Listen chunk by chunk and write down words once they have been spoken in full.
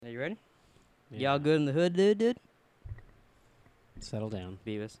ready? Yeah. Y'all good in the hood, dude? Settle down.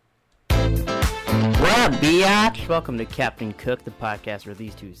 Beavis. What up, biatch? Welcome to Captain Cook, the podcast where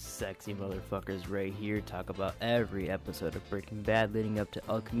these two sexy motherfuckers right here talk about every episode of Breaking Bad leading up to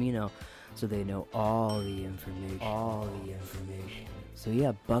El Camino, so they know all the information. So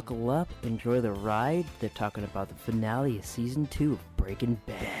yeah, buckle up, enjoy the ride. They're talking about the finale of Season 2 of Breaking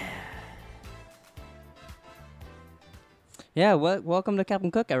Bad. Yeah, welcome to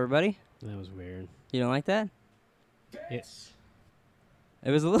Captain Cook, everybody. That was weird. You don't like that? Yes.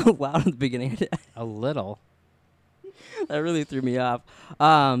 It was a little loud at the beginning. A little. That really threw me off.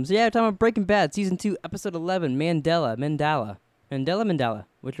 So yeah, we're talking about Breaking Bad, Season 2, Episode 11, Mandela.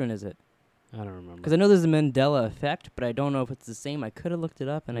 Which one is it? I don't remember. Because I know there's a Mandela effect, but I don't know if it's the same. I could have looked it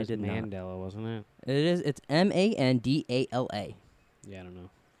up, and I It was did not. Mandela, wasn't it? It is. It's Mandala. Yeah, I don't know.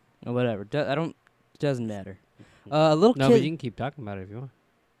 Or whatever. Doesn't matter. A little No, kid. but you can keep talking about it if you want.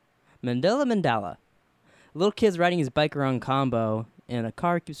 Mandela. A little kid's riding his bike around Combo, and a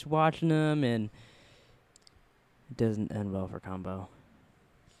car keeps watching him, and it doesn't end well for Combo.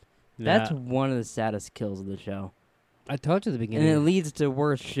 That's one of the saddest kills of the show. I told you at the And beginning. it leads to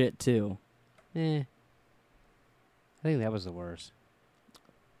worse shit, too. I think that was the worst.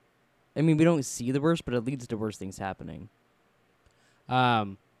 I mean, we don't see the worst, but it leads to worse things happening.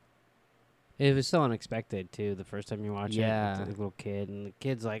 It was so unexpected, too, the first time you watch Yeah. it. With the little kid, and the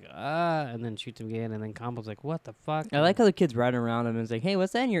kid's like, and then shoots him again, and then Combo's like, what the fuck? I like how the kid's riding around him and is like, hey,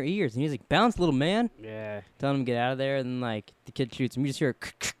 what's that in your ears? And he's like, bounce, little man. Yeah. Telling him to get out of there, and then, like, the kid shoots him. You just hear a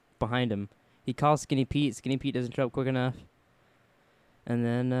behind him. He calls Skinny Pete. Skinny Pete doesn't show up quick enough. And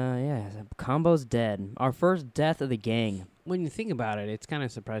then, Combo's dead. Our first death of the gang. When you think about it, it's kind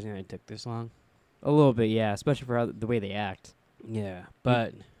of surprising that it took this long. A little bit, yeah, especially for the way they act. Yeah,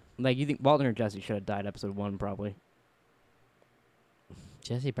 but Like, you think Walter or Jesse should have died episode 1, probably.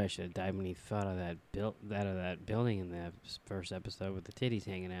 Jesse probably should have died when he thought of that building in that first episode with the titties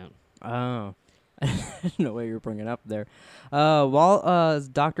hanging out. Oh. I didn't know what you were bringing up there. While his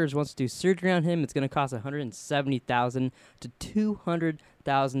doctors wants to do surgery on him, it's going to cost $170,000 to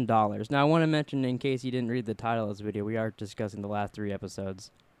 $200,000. Now, I want to mention, in case you didn't read the title of this video, we are discussing the last 3 episodes.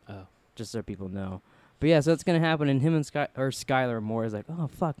 Oh. Just so people know. But yeah, so it's going to happen, and him and Skylar Moore is like, oh,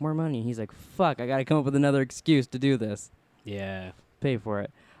 fuck, more money. And he's like, fuck, I got to come up with another excuse to do this. Yeah. Pay for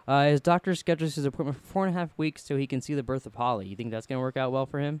it. His doctor schedules his appointment for 4.5 weeks so he can see the birth of Holly. You think that's going to work out well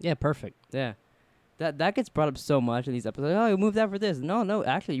for him? Yeah, perfect. Yeah. That gets brought up so much in these episodes. Oh, you moved that for this. No,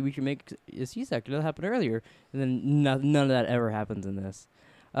 actually, we should make a C-section. That happened earlier. And then none of that ever happens in this.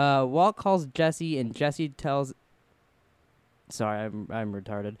 Walt calls Jesse, and Jesse tells... Sorry, I'm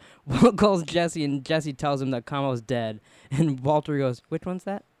retarded. Walt calls Jesse, and Jesse tells him that Combo's dead. And Walter goes, which one's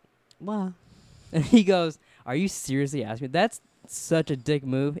that? Well. And he goes, are you seriously asking me? That's such a dick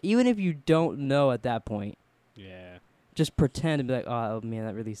move. Even if you don't know at that point. Yeah. Just pretend to be like, oh, man,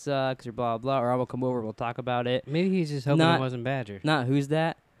 that really sucks, or blah, blah, or I will come over, we'll talk about it. Maybe he's just hoping it wasn't Badger. Not who's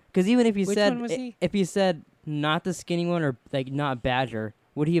that? Because even if you Which said, one was he? if you said not the skinny one or like not Badger,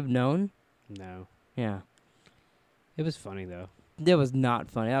 would he have known? No. Yeah. It was funny, though. That was not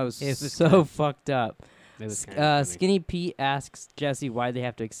funny. That was It was so kinda- fucked up. It was kind of funny. Skinny Pete asks Jesse why they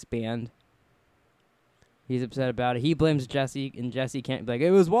have to expand. He's upset about it. He blames Jesse, and Jesse can't be like,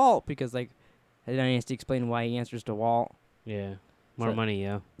 it was Walt, because like, and then he has to explain why he answers to Walt. Yeah. More So- money,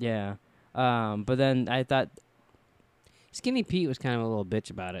 yo. Yeah. But then I thought, Skinny Pete was kind of a little bitch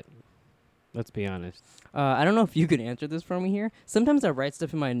about it. Let's be honest. I don't know if you could answer this for me here. Sometimes I write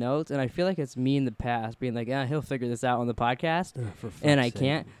stuff in my notes, and I feel like it's me in the past being like, he'll figure this out on the podcast, and I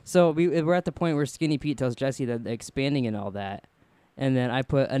can't. So we're at the point where Skinny Pete tells Jesse that expanding and all that, and then I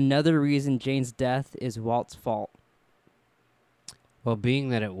put another reason Jane's death is Walt's fault. Well, being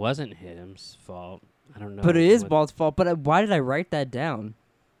that it wasn't his fault, I don't know. But it is what- Walt's fault. But why did I write that down?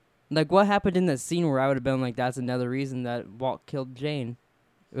 Like, what happened in that scene where I would have been like, that's another reason that Walt killed Jane?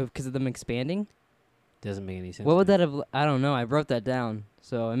 Because of them expanding? Doesn't make any sense. What would to me. that have... I don't know. I wrote that down.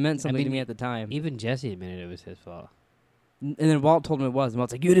 So it meant something to mean, me at the time. Even Jesse admitted it was his fault. And then Walt told him it was. And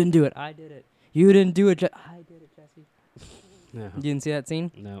Walt's like, you didn't do it. I did it. You didn't do it. I did it, Jesse. No. You didn't see that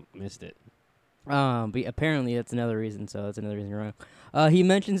scene? No, missed it. But apparently that's another reason. So that's another reason you're wrong. He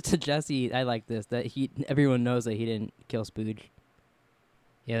mentions to Jesse, I like this, that everyone knows that he didn't kill Spooge.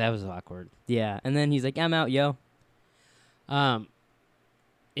 Yeah, that was awkward. Yeah. And then he's like, I'm out, yo.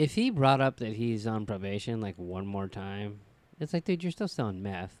 If he brought up that he's on probation like one more time, it's like, dude, you're still selling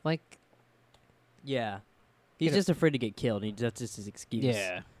meth. Like, Yeah. He's Get a- just afraid to get killed. That's just his excuse.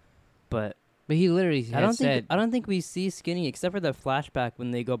 yeah. But But he literally said, I don't think we see Skinny except for the flashback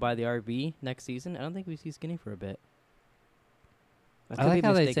when they go by the RV next season. I don't think we see Skinny for a bit. I like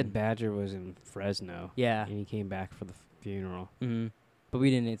how they said Badger was in Fresno. Yeah. And he came back for the funeral. Mm-hmm. But we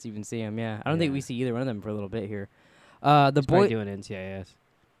didn't even see him. Yeah, I don't think we see either one of them for a little bit here. The boy doing NCIS.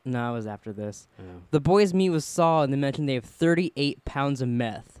 No, it was after this. Oh. The boys meet with Saul, and they mention they have 38 pounds of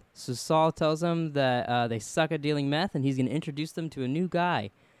meth. So Saul tells them that they suck at dealing meth, and he's going to introduce them to a new guy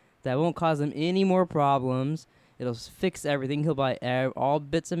that won't cause them any more problems. It'll fix everything. He'll buy all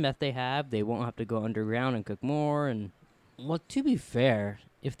bits of meth they have. They won't have to go underground and cook more. And well, to be fair,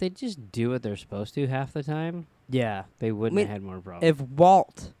 if they just do what they're supposed to half the time, yeah, they wouldn't have had more problems.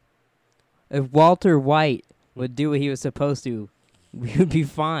 If Walter White would do what he was supposed to, we would be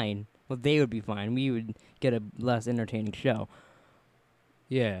fine. Well, they would be fine. We would get a less entertaining show.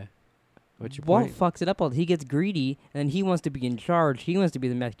 Yeah. What's your Walt point? fucks it up all. He gets greedy, and he wants to be in charge. He wants to be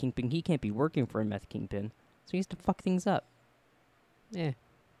the meth kingpin. He can't be working for a meth kingpin. So he has to fuck things up. Yeah.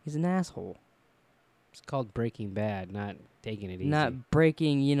 He's an asshole. It's called Breaking Bad, not taking it easy. Not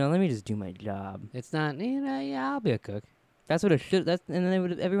breaking, let me just do my job. It's not, yeah, I'll be a cook. That's what it should, and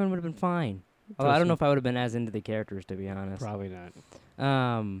then everyone would have been fine. Although I don't know if I would have been as into the characters, to be honest. Probably not.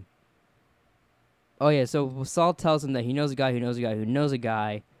 Oh, yeah, so Saul tells him that he knows a guy who knows a guy who knows a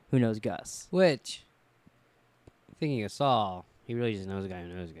guy who knows Gus. Which, thinking of Saul, he really just knows a guy who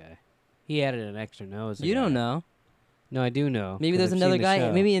knows a guy. He added an extra nose. You don't know. No, I do know. Maybe there's another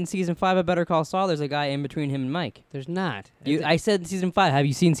guy. Maybe in season 5 of Better Call Saul, there's a guy in between him and Mike. There's not. I said season 5. Have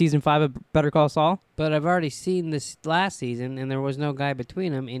you seen season 5 of Better Call Saul? But I've already seen this last season, and there was no guy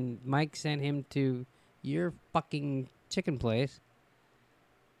between them, and Mike sent him to your fucking chicken place,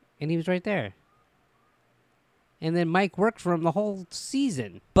 and he was right there. And then Mike worked for him the whole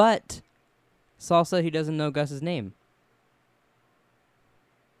season. But Saul said he doesn't know Gus's name.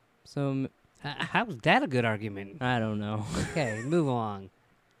 So how's that a good argument? I don't know. Okay, move along.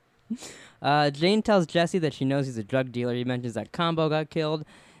 Jane tells Jesse that she knows he's a drug dealer. He mentions that Combo got killed,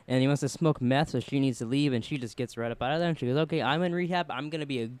 and he wants to smoke meth, so she needs to leave, and she just gets right up out of there. And she goes, okay, I'm in rehab. I'm going to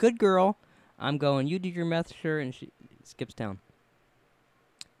be a good girl. I'm going, you do your meth, sure, and she skips town.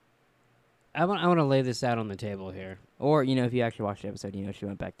 I want to lay this out on the table here. Or, if you actually watched the episode, she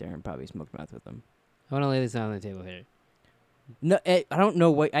went back there and probably smoked meth with them. I want to lay this out on the table here. No, I don't know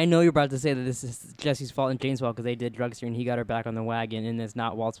what. I know you're about to say that this is Jesse's fault and Jane's fault because they did drugs here and he got her back on the wagon, and it's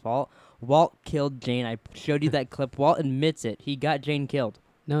not Walt's fault. Walt killed Jane. I showed you that clip. Walt admits it. He got Jane killed.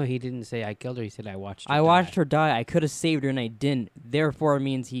 No, he didn't say I killed her. He said I watched her. I watched her die. I could have saved her and I didn't. Therefore, it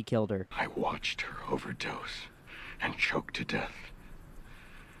means he killed her. I watched her overdose and choke to death.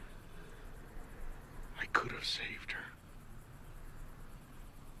 I could have saved her,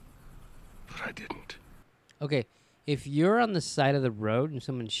 but I didn't. Okay. If you're on the side of the road and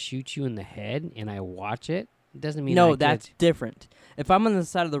someone shoots you in the head and I watch it, it doesn't mean no, that's different. If I'm on the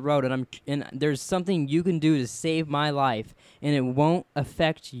side of the road and there's something you can do to save my life and it won't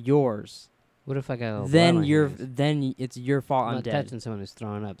affect yours, what if I got a little then it's your fault. I'm dead. Touching someone who's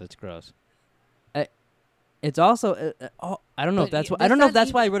throwing up. That's gross. It's also I don't know if that's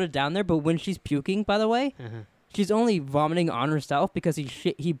why I wrote it down there. But when she's puking, by the way. She's only vomiting on herself because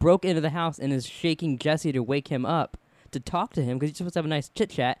he broke into the house and is shaking Jesse to wake him up to talk to him because he's supposed to have a nice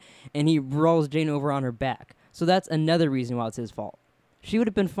chit-chat, and he rolls Jane over on her back. So that's another reason why it's his fault. She would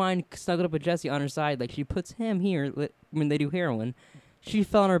have been fine snuggled up with Jesse on her side. Like, she puts him here when they do heroin. She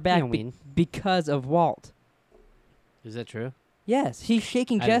fell on her back because of Walt. Is that true? Yes. He's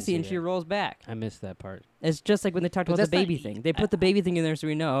shaking Jesse, and she rolls back. I missed that part. It's just like when they talked about the baby thing. They put the baby thing in there so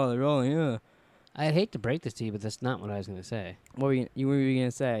we know, they're rolling, yeah. I hate to break this to you, but that's not what I was going to say. What were you going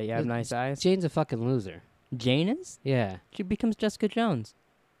to say? You have nice eyes? Jane's a fucking loser. Jane is? Yeah. She becomes Jessica Jones.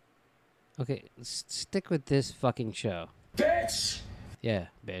 Okay, stick with this fucking show. Bitch! Yeah,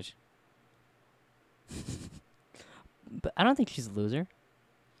 bitch. But I don't think she's a loser.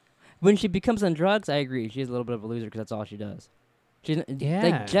 When she becomes on drugs, I agree. She's a little bit of a loser because that's all she does.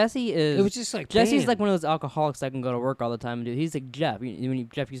 Like Jesse is. It was just like Jesse's like one of those alcoholics that can go to work all the time and do. He's like Jeff. When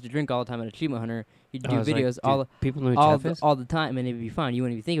Jeff used to drink all the time at Achievement Hunter, he'd do videos people know who Jeff is? all the time, and it'd be fine. You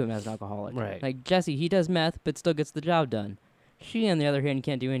wouldn't even think of him as an alcoholic. Right. Like Jesse, he does meth, but still gets the job done. She, on the other hand,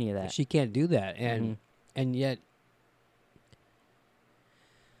 can't do any of that. She can't do that, and yet,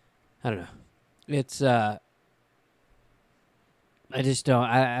 I don't know. It's I just don't.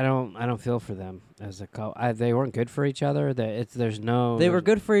 I don't feel for them as a couple. They weren't good for each other. They were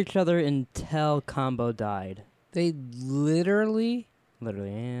good for each other until Combo died. They literally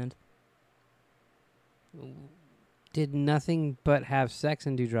and did nothing but have sex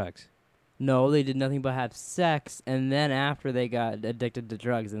and do drugs. No, they did nothing but have sex, and then after they got addicted to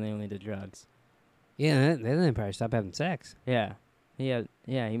drugs, and they only did drugs. Yeah, then they probably stopped having sex. Yeah. He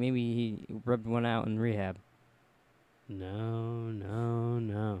rubbed one out in rehab.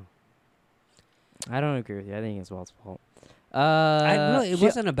 No. I don't agree with you. I think it's Walt's fault. It she-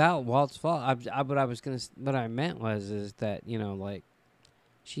 wasn't about Walt's fault. What I meant is that like,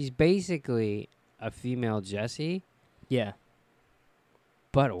 she's basically a female Jessie, Yeah,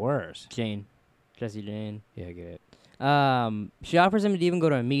 but worse. Jesse Jane. Yeah, I get it. She offers him to even go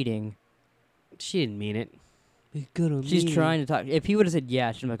to a meeting. She didn't mean it. She's trying to talk. If he would have said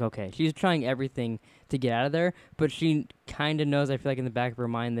yeah, she's like, okay. She's trying everything to get out of there, but she kind of knows, I feel like, in the back of her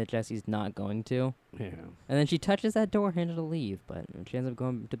mind that Jesse's not going to. Yeah. And then she touches that door handle to leave, but she ends up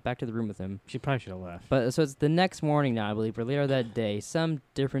going back to the room with him. She probably should have left. But so it's the next morning now, I believe, or later that day, some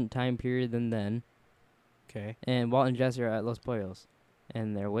different time period than then. Okay. And Walt and Jesse are at Los Pollos.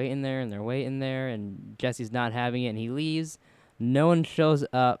 And they're waiting there, and Jesse's not having it, and he leaves. No one shows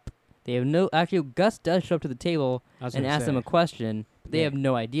up. They have no... Actually, Gus does show up to the table and ask them a question. But they Yeah. have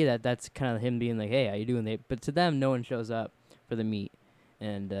no idea that that's kind of him being like, hey, how you doing? But to them, no one shows up for the meet.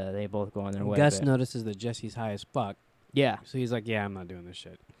 And they both go on their way. Gus but- notices that Jesse's high as fuck, Yeah. so he's like, "Yeah, I'm not doing this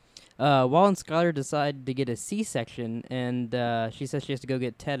shit." Walt and Skylar decide to get a C-section, and she says she has to go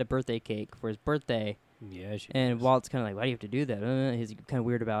get Ted a birthday cake for his birthday. Yeah, she And does. Walt's kind of like, why do you have to do that? He's kind of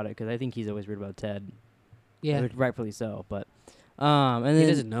weird about it, because I think he's always weird about Ted. Yeah, Which rightfully so, but... and then, he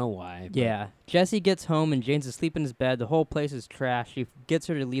doesn't know why. but- yeah, Jesse gets home, and Jane's asleep in his bed. The whole place is trash. She gets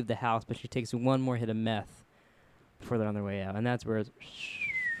her to leave the house, but she takes one more hit of meth before they're on their way out. And that's where it's...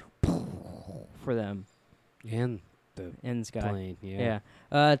 for them and the in the sky. plane. Yeah.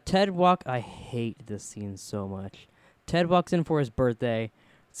 Yeah. I hate this scene so much. Ted walks in for his birthday.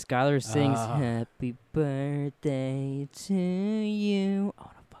 Skylar sings Ah. Happy Birthday to you. I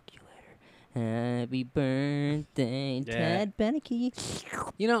want to fuck you later. Happy Birthday, Yeah. Ted Beneke.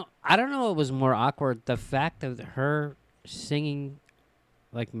 I don't know what was more awkward: the fact of her singing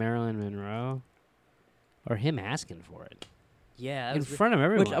like Marilyn Monroe, or him asking for it Yeah. in front of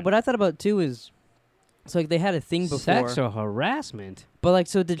everyone. Which, what I thought about too is, it's like they had a thing before. Sexual harassment. But like,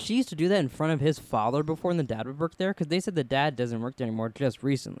 so did she used to do that in front of his father before, and the dad would work there? Because they said the dad doesn't work there anymore just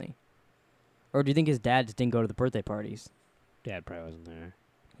recently. Or do you think his dad just didn't go to the birthday parties? Dad probably wasn't there.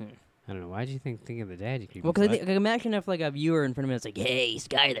 Hmm. I don't know. Why did you think of the dad? You creepy Well, because fuck? imagine if like a viewer in front of me was like, "Hey,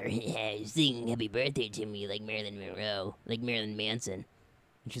 Skylar, sing Happy Birthday to me like Marilyn Monroe, like Marilyn Manson,"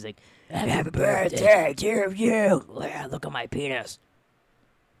 and she's like, "Happy birthday to you! Wow, look at my penis."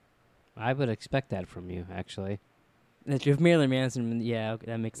 I would expect that from you, actually. If Marilyn Manson, yeah, okay,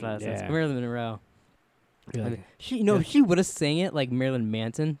 that makes a lot of sense. Yeah. Marilyn Monroe, You're I like, mean, if she would have sang it like Marilyn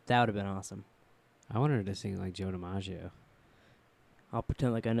Manson, that would have been awesome. I wanted her to sing like Joe DiMaggio. I'll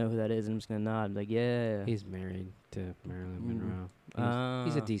pretend like I know who that is, and I'm just gonna nod, like, yeah. He's married to Marilyn Mm. Monroe.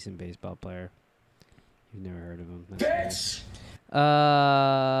 He's a Ah. decent baseball player. You've never heard of him. That's weird.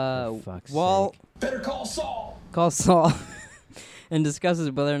 For fuck's Walt sake. Better call Saul. calls Saul and discusses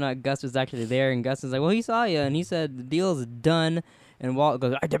whether or not Gus was actually there. And Gus is like, well, he saw you, and he said the deal is done. And Walt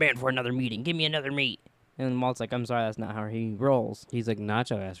goes, I demand for another meeting. Give me another meet. And Walt's like, I'm sorry, that's not how he rolls. He's like,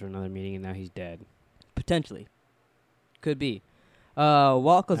 Nacho asked for another meeting, and now he's dead. Potentially. Could be.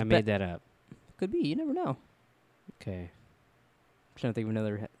 Walt goes I back. made that up. Could be. You never know. Okay. I'm trying to think of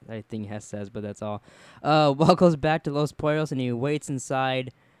another thing Hess says, but that's all. Walt goes back to Los Pollos, and he waits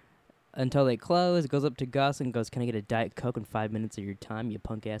inside until they close. Goes up to Gus and goes, can I get a Diet Coke in 5 minutes of your time, you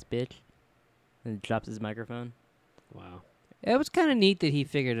punk-ass bitch? And drops his microphone. Wow. It was kind of neat that he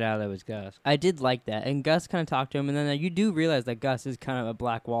figured it out it was Gus. I did like that. And Gus kind of talked to him, and then you do realize that Gus is kind of a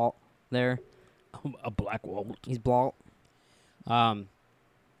black Walt there. A black Walt. He's Walt.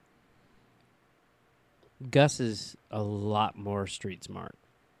 Gus is a lot more street smart.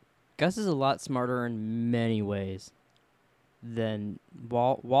 Gus is a lot smarter in many ways than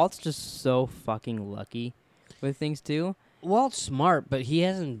Walt. Walt's just so fucking lucky with things, too. Walt's smart, but he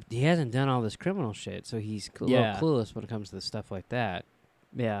hasn't done all this criminal shit, so he's a Yeah. little clueless when it comes to stuff like that.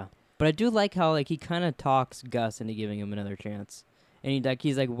 Yeah. But I do like how like he kind of talks Gus into giving him another chance. And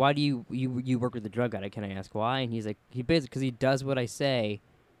he's like, why do you work with the drug addict? Can I ask why? And he's like, he basically, because he does what I say,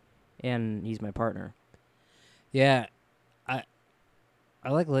 and he's my partner. Yeah, I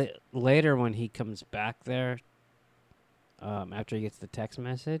like later when he comes back there. After he gets the text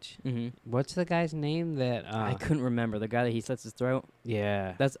message, Mm-hmm. what's the guy's name that? I couldn't remember the guy that he slits his throat.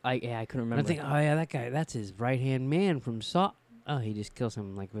 Yeah, I couldn't remember. I think, oh yeah, that guy. That's his right hand man from Saw. Oh, he just kills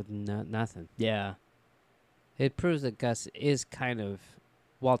him like with nothing. Yeah, It proves that Gus is kind of,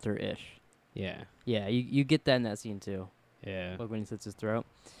 Walter-ish. yeah, Yeah, you get that in that scene too. yeah. Like when he slits his throat.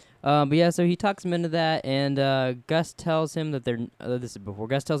 But yeah, so he talks him into that, and Gus tells him that they're. This is before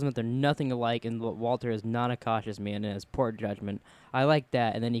Gus tells him that they're nothing alike, and Walter is not a cautious man and has poor judgment. I like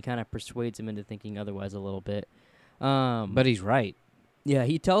that, and then he kind of persuades him into thinking otherwise a little bit. But he's right. Yeah,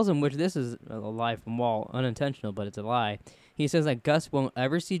 he tells him, which this is a lie from Walt, unintentional, but it's a lie. He says that Gus won't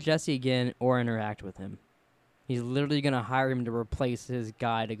ever see Jesse again or interact with him. He's literally going to hire him to replace his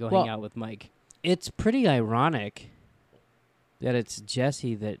guy to go hang out with Mike. It's pretty ironic that it's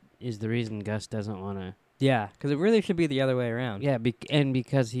Jesse that is the reason Gus doesn't want to. Yeah, because it really should be the other way around. Yeah, and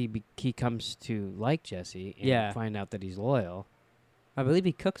because he comes to like Jesse and find out that he's loyal. I believe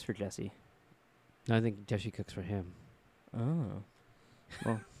he cooks for Jesse. No, I think Jesse cooks for him. Oh.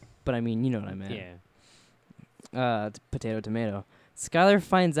 Well, but I mean, you know what I meant. Yeah. It's potato, tomato. Skyler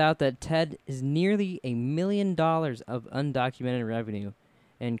finds out that Ted is nearly $1 million of undocumented revenue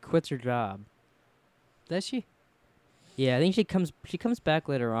and quits her job. Does she? Yeah, I think she comes back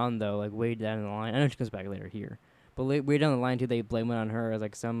later on, though, like way down the line. I know she comes back later here. But way down the line, too, they blame it on her as,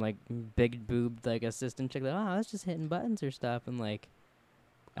 like, some, like, big-boobed, like, assistant chick. Like, oh, I was just hitting buttons or stuff. And, like,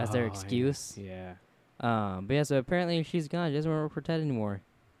 as their excuse. Yeah. But yeah, so apparently she's gone. She doesn't want to work for Ted anymore.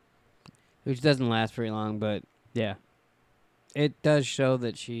 Which doesn't last very long, but Yeah. it does show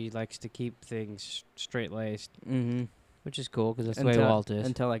that she likes to keep things straight-laced, Mm-hmm. which is cool because that's the way Walt is.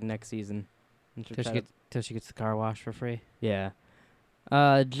 Until, like, next season. Till she gets the car washed for free. Yeah.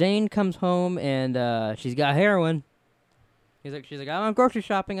 Jane comes home and she's got heroin. She's like, I'm grocery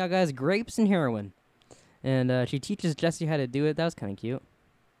shopping. I got grapes and heroin. And she teaches Jesse how to do it. That was kind of cute.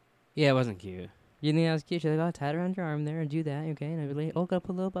 Yeah, it wasn't cute. You think that was cute? She's like, oh, tie it around your arm there and do that, okay? And I'd be like, oh, gotta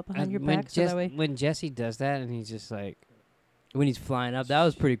put a little bit behind your back so that way. When Jesse does that and he's just like... When he's flying up, that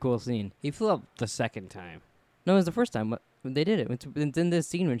was a pretty cool scene. He flew up the second time. No, it was the first time. When they did it. It's in this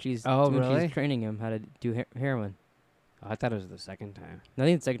scene when she's really? she's training him how to do heroin. Oh, I thought it was the second time. I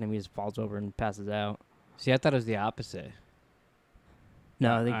think the second time he just falls over and passes out. See, I thought it was the opposite.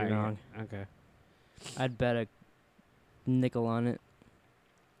 No, I think you're wrong. Okay. I'd bet a nickel on it.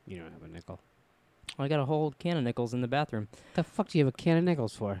 You don't have a nickel. I got a whole can of nickels in the bathroom. The fuck do you have a can of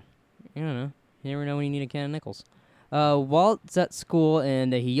nickels for? I don't know. You never know when you need a can of nickels. Walt's at school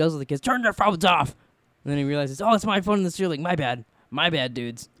and he yells at the kids, "Turn their phones off!" And then he realizes, oh, it's my phone in the ceiling. My bad. My bad,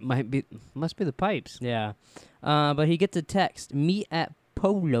 dudes. Must be the pipes. Yeah. But he gets a text. Meet at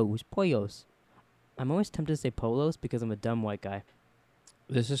Pollos. I'm always tempted to say Polos because I'm a dumb white guy.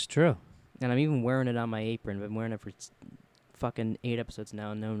 This is true. And I'm even wearing it on my apron. I've been wearing it for fucking 8 episodes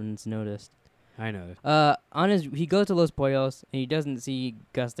now and no one's noticed. I know. He goes to Los Pollos and he doesn't see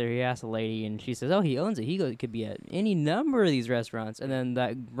Gus there. He asks a lady and she says, "Oh, he owns it. He could be at any number of these restaurants." And then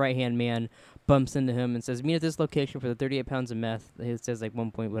that right hand man bumps into him and says, "Meet at this location for the 38 pounds of meth." It says like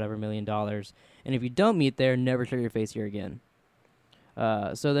 $1 million. And if you don't meet there, never show your face here again.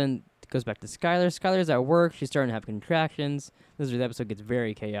 So then it goes back to Skyler. Skyler's at work. She's starting to have contractions. This is where the episode gets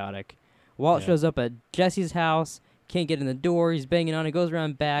very chaotic. Walt shows up at Jesse's house. Can't get in the door. He's banging on it. Goes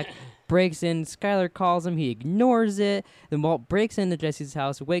around back. Breaks in. Skyler calls him. He ignores it. Then Walt breaks into Jesse's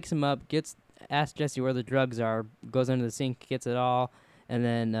house, wakes him up, asks Jesse where the drugs are, goes under the sink, gets it all, and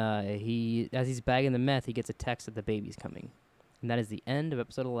then as he's bagging the meth, he gets a text that the baby's coming. And that is the end of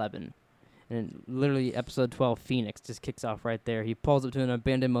episode 11. And literally episode 12, Phoenix, just kicks off right there. He pulls up to an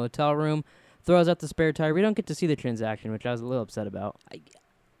abandoned motel room, throws out the spare tire. We don't get to see the transaction, which I was a little upset about.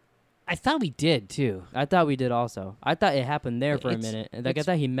 I thought we did, too. I thought we did also. I thought it happened there for a minute. Like, I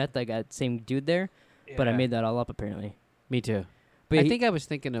thought he met that same dude there, but I made that all up, apparently. Me too. But I think I was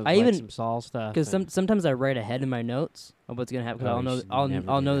thinking of some Saul stuff. Because sometimes I write ahead in my notes of what's going to happen. Cause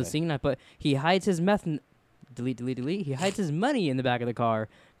I'll know the scene. But he hides his meth. Delete. He hides his money in the back of the car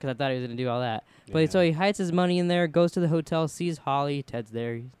because I thought he was going to do all that. But so he hides his money in there, goes to the hotel, sees Holly. Ted's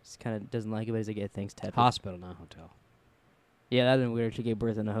there. He kind of doesn't like it, but he's like, yeah, thanks, Ted. Hospital, not hotel. Yeah, that'd been weird. She gave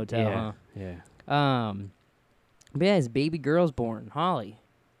birth in a hotel, huh? Yeah. But yeah, his baby girl's born, Holly.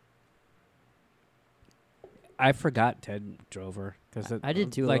 I forgot Ted drove her. I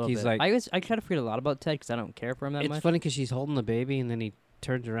did too. Like he's bit. like, I try to forget a lot about Ted because I don't care for him that much. It's funny because she's holding the baby and then he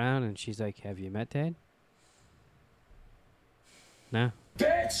turns around and she's like, "Have you met Ted?" No.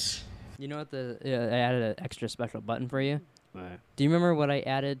 Bitch! You know what? I added an extra special button for you. What? Do you remember what I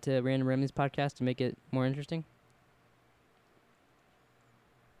added to Random Remy's podcast to make it more interesting?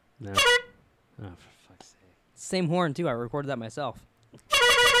 No. Oh, for fuck's sake. Same horn, too. I recorded that myself.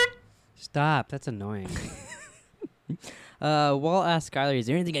 Stop. That's annoying. Walt asks Skyler, "Is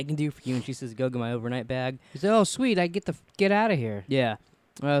there anything I can do for you?" And she says, "Go get my overnight bag." He said, "Oh, sweet. I get out of here." Yeah.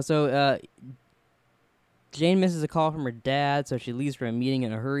 Jane misses a call from her dad, so she leaves for a meeting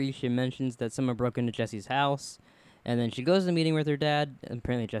in a hurry. She mentions that someone broke into Jesse's house. And then she goes to the meeting with her dad.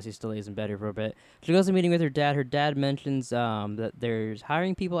 Apparently, Jesse still lays in bed here for a bit. She goes to the meeting with her dad. Her dad mentions that there's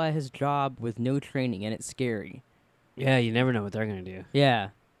hiring people at his job with no training, and it's scary. Yeah, you never know what they're going to do. Yeah.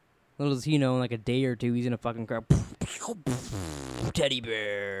 Little does he know, in like a day or two, he's gonna fucking cry. Teddy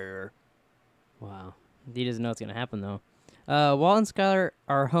bear. Wow. He doesn't know what's gonna happen though. Walt and Skylar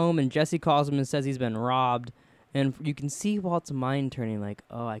are home, and Jesse calls him and says he's been robbed. And you can see Walt's mind turning, like,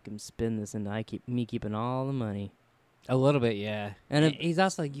 oh, I can spin this into me keeping all the money. A little bit, yeah. And And he's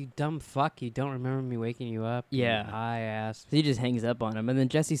also like, you dumb fuck, you don't remember me waking you up? Yeah. You high ass. So he just hangs up on him, and then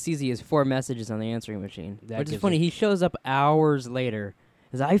Jesse sees he has 4 messages on the answering machine, That which is gives funny. it- He shows up hours later.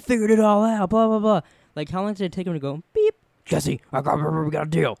 He's like, I figured it all out, blah, blah, blah. Like, how long did it take him to go, beep, Jesse, we got a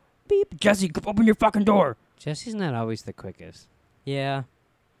deal. Beep, Jesse, open your fucking door. Jesse's not always the quickest. Yeah.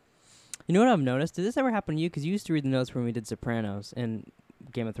 You know what I've noticed? Did this ever happen to you? Because you used to read the notes when we did Sopranos and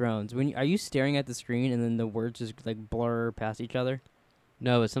Game of Thrones. Are you staring at the screen and then the words just, like, blur past each other?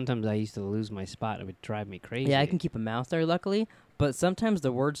 No, but sometimes I used to lose my spot. It would drive me crazy. Yeah, I can keep a mouse there, luckily. But sometimes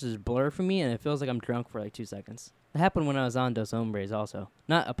the words just blur for me, and it feels like I'm drunk for like 2 seconds. It happened when I was on Dos Hombres also.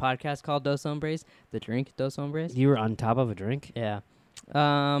 Not a podcast called Dos Hombres, the drink Dos Hombres. You were on top of a drink? Yeah.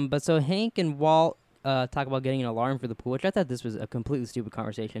 But so Hank and Walt talk about getting an alarm for the pool, which I thought this was a completely stupid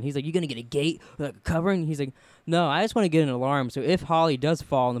conversation. He's like, you going to get a gate with like a covering? He's like, no, I just want to get an alarm. So if Holly does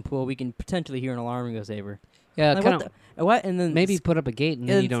fall in the pool, we can potentially hear an alarm and go save her. Yeah, Like, kind of. What? And then Maybe put up a gate and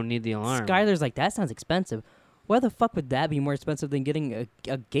then you and don't need the alarm. Skylar's like, that sounds expensive. Why the fuck would that be more expensive than getting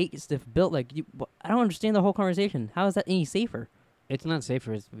a gate stiff built? Like, I don't understand the whole conversation. How is that any safer? It's not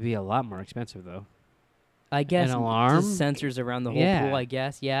safer. It'd be a lot more expensive, though. I guess An alarm? just sensors around the whole Yeah. pool. I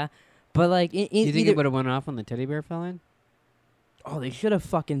guess, yeah. But like, You think it would have went off when the teddy bear fell in? oh, they should have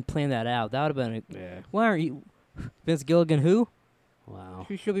fucking planned that out. That would have been. Yeah. Why aren't you, Vince Gilligan? Who? Wow.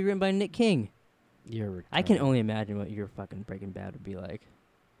 She should be written by Nick King. You're I can retarded. only imagine what your fucking Breaking Bad would be like.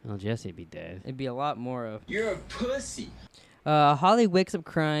 Well, Jesse'd be dead. It'd be a lot more of. You're a pussy. Holly wakes up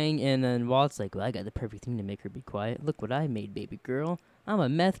crying, and then Walt's like, well, I got the perfect thing to make her be quiet. Look what I made, baby girl. I'm a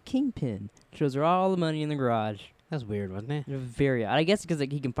meth kingpin. Shows her all the money in the garage. That's weird, wasn't it? Very odd. I guess because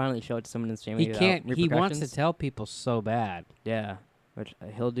like, he can finally show it to someone in his family. He without can't. He wants to repercussions. tell people so bad. Yeah, which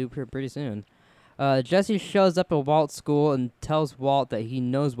he'll do pretty soon. Jesse shows up at Walt's school and tells Walt that he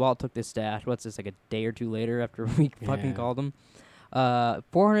knows Walt took the stash. What's this, like a day or two later after we fucking Yeah. called him?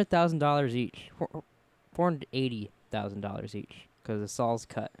 $400,000 each. $480,000 each because of Saul's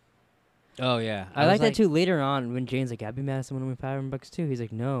cut. Oh yeah, I like that too. Later on, when Jane's like, "I'd be mad if someone with $500 too," he's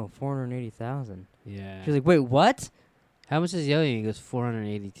like, "No, 480,000." Yeah. She's like, "Wait, what?" How much is he owing? He goes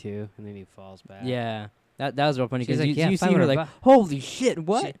 482, and then he falls back. Yeah, that was real funny She's because like, you "Yeah, see her like, $500. "Holy shit,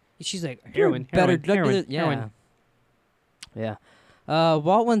 what?" She's like, You're heroin, better heroin, drug heroin, dealer- heroin. Yeah.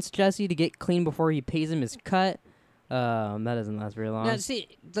 Walt wants Jesse to get clean before he pays him his cut. That doesn't last very long. Now, see,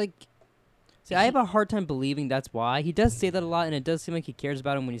 like, See, I have a hard time believing that's why. He does say that a lot, and it does seem like he cares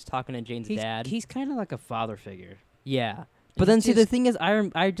about him when he's talking to Jane's dad. he's kind of like a father figure. Yeah. But He's then, see, the just- thing is,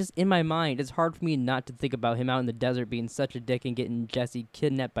 I just, in my mind, it's hard for me not to think about him out in the desert being such a dick and getting Jesse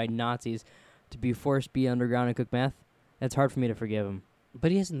kidnapped by Nazis to be forced to be underground and cook meth. It's hard for me to forgive him.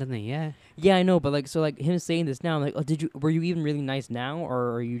 But he hasn't done that yet. Yeah, I know, but like, so like him saying this now, I'm like, oh, were you even really nice now,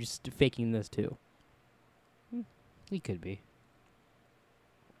 or are you just faking this too? He could be.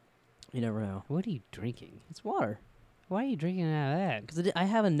 You never know. What are you drinking? It's water. Why are you drinking out of that? Because I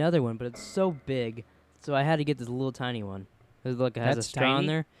have another one, but it's so big, so I had to get this little tiny one. It has a That's straw in tiny?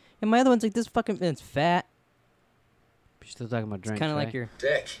 there, and my other one's like this fucking. It's fat. You're still talking about It's drinks, kind of right? like your.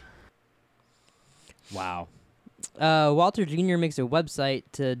 Dick. Wow. Walter Jr. makes a website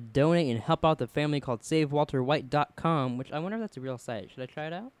to donate and help out the family called SaveWalterWhite.com, which I wonder if that's a real site. Should I try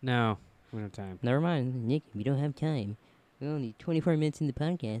it out? No, we don't have time. Never mind, Nick. We don't have time. We're only 24 minutes in the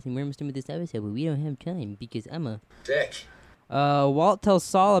podcast, and we're almost done with this episode, but we don't have time because I'm a. Dick. Walt tells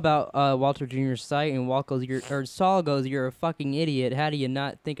Saul about Walter Jr.'s site, and Saul goes, "You're a fucking idiot. How do you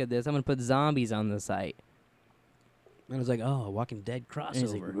not think of this? I'm gonna put zombies on the site." And I was like, oh, Walking Dead And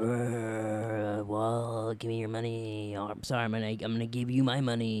he's like, crossover. "Walt, give me your money. Oh, I'm sorry, I'm gonna give you my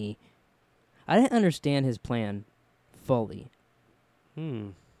money." I didn't understand his plan fully.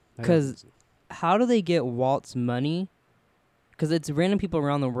 I 'Cause don't- How do they get Walt's money? Because it's random people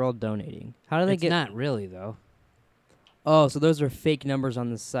around the world donating. How do they it's get? not really though. Oh, so those are fake numbers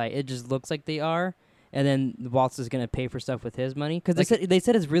on the site. It just looks like they are, and then Walt's is gonna pay for stuff with his money because Like- they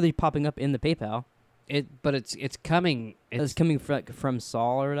said it's really popping up in the PayPal. But it's coming. It's coming from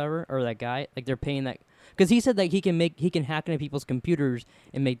Saul or whatever, or that guy. Like they're paying that because he said that he can hack into people's computers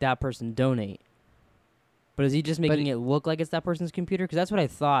and make that person donate. But is he just making it look like it's that person's computer? Because that's what I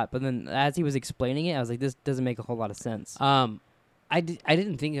thought. But then as he was explaining it, I was like, this doesn't make a whole lot of sense. I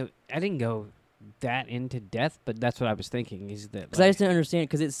didn't go that into depth, but that's what I was thinking. Is that Because I just didn't understand.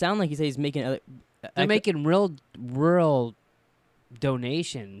 Because it sounded like he said he's making. they're making real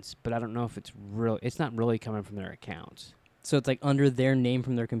donations, but I don't know if it's real. It's not really coming from their accounts. So it's like under their name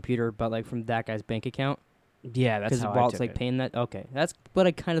from their computer, but like from that guy's bank account. Yeah, that's Because how Walt's I took like it. paying that. Okay, that's what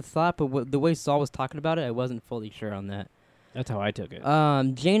I kind of thought, but the way Saul was talking about it, I wasn't fully sure on that. That's how I took it.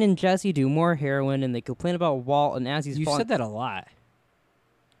 Jane and Jesse do more heroin, and they complain about Walt. And as he's You falling, said that a lot.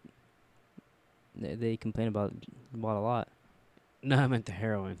 they complain about Walt a lot. No, I meant the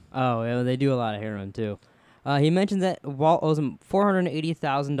heroin. Oh, yeah, they do a lot of heroin too. He mentions that Walt owes him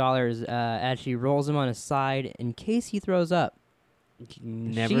 $480,000 as she rolls him on his side in case he throws up.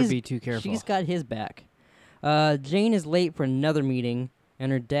 Never She's- be too careful. She's got his back. Jane is late for another meeting,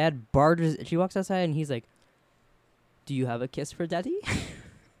 and her dad barges. She walks outside, and he's like, "Do you have a kiss for Daddy?"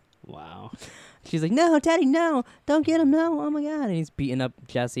 Wow. She's like, "No, Daddy, no, don't get him, no, oh my God!" And he's beating up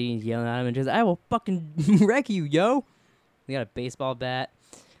Jesse, he's yelling at him, and she's like, "I will fucking wreck you, yo!" He got a baseball bat,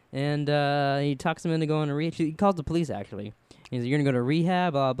 and he talks him into going to rehab. He calls the police actually. He's like, "You're gonna go to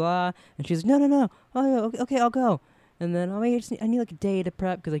rehab, blah blah," and she's like, "No, oh yeah, okay, I'll go." And then, "Oh, I need like a day to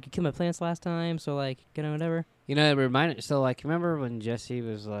prep because like you killed my plants last time, so like, whatever." You know, it reminded. So, like, remember when Jesse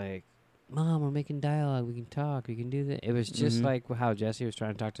was like, "Mom, we're making dialogue. We can talk. We can do that." It was just Mhm. like how Jesse was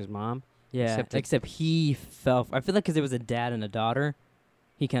trying to talk to his mom. Yeah, Except except he fell. I feel like because it was a dad and a daughter,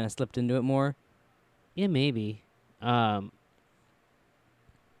 he kind of slipped into it more. Yeah, maybe.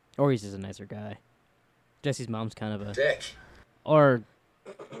 Or he's just a nicer guy. Jesse's mom's kind of a... Dick. Or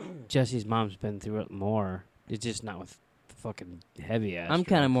Jesse's mom's been through it more. It's just not with fucking heavy ass. I'm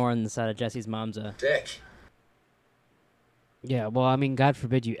kind of drugs. more on the side of Jesse's mom's a... Dick. Yeah, well, I mean, God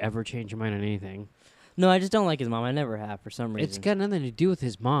forbid you ever change your mind on anything. No, I just don't like his mom. I never have for some reason. It's got nothing to do with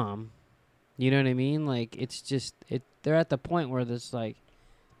his mom. You know what I mean? Like, it's just they're at the point where it's like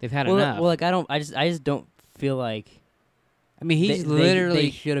they've had enough. Well, like I just don't feel like I mean, he's they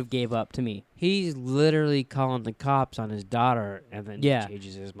literally should have gave up to me. he's literally calling the cops on his daughter, and then Yeah.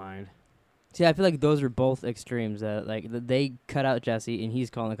 changes his mind. See, I feel like those are both extremes. That like they cut out Jesse and he's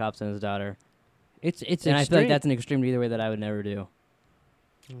calling the cops on his daughter. It's And I feel like extreme. that's an extreme either way that I would never do.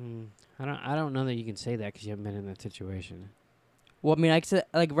 I don't know that you can say that because you haven't been in that situation. Well, I mean, I said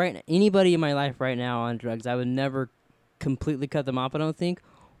like anybody in my life right now on drugs, I would never completely cut them off. I don't think,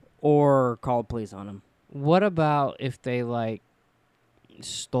 or call police on them. What about if they like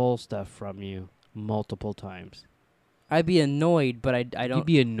stole stuff from you multiple times? I'd be annoyed, but I don't. You'd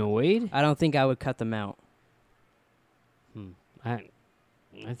be annoyed. I don't think I would cut them out.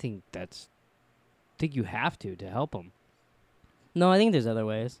 I think that's. I think you have to help them. No, I think there's other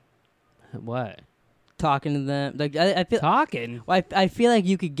ways. What? Talking to them, like I feel. Talking. Well, I feel like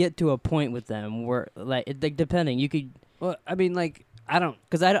you could get to a point with them where, like depending, you could, Well, I mean, like, I don't.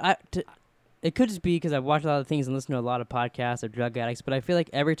 because it could just be because I've watched a lot of things and listened to a lot of podcasts of drug addicts, but I feel like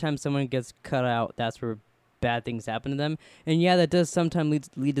every time someone gets cut out, that's where bad things happen to them. And yeah, that does sometimes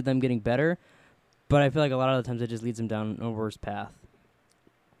lead to them getting better, but I feel like a lot of the times it just leads them down a worse path.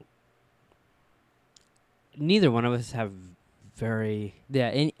 Neither one of us have very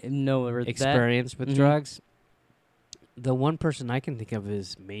Yeah, no experience with Mhm. drugs. The one person I can think of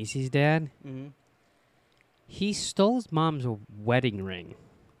is Macy's dad. Mm-hmm. He stole his mom's wedding ring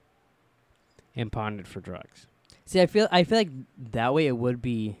and pawned it for drugs. See, I feel like that way it would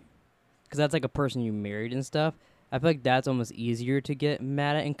be, because that's like a person you married and stuff. I feel like that's almost easier to get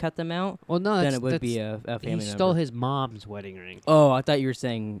mad at and cut them out Well, no, than that's, it would that's, be a family he stole member. his mom's wedding ring. Oh, I thought you were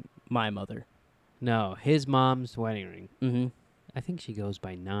saying my mother. No, his mom's wedding ring. Mm-hmm. I think she goes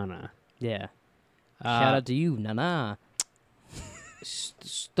by Nana. Yeah. Shout out to you, Nana.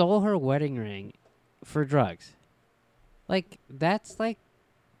 Stole her wedding ring for drugs. Like that's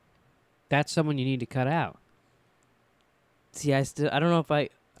someone you need to cut out. See, I don't know if I.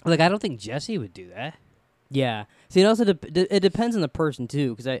 Like I don't think Jesse would do that. Yeah. See, it also it depends on the person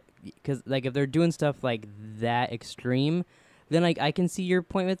too, because like if they're doing stuff like that extreme, then like I can see your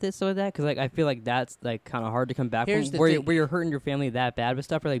point with this or that, because like I feel like that's like kind of hard to come back Here's from the where thing. where you're hurting your family that bad with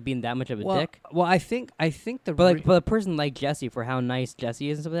stuff, or like being that much of a dick. Well, I think the But like, but a person like Jesse, for how nice Jesse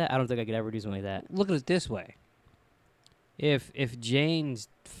is and stuff like that, I don't think I could ever do something like that. look at it this way. If Jane's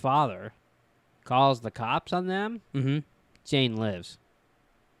father calls the cops on them, Mm-hmm. Jane lives.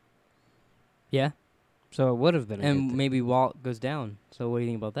 Yeah. So it would have been a good And thing. maybe Walt goes down. So what do you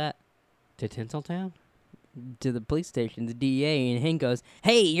think about that? To Tinseltown? To the police station, the DEA, and Hank goes,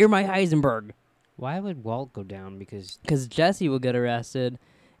 "Hey, you're my Heisenberg." Why would Walt go down? Because Jesse will get arrested,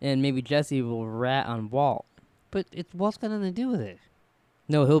 and maybe Jesse will rat on Walt. But Walt's got nothing to do with it.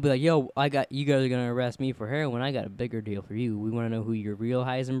 No, he'll be like, "Yo, you guys are gonna arrest me for heroin. I got a bigger deal for you. We want to know who your real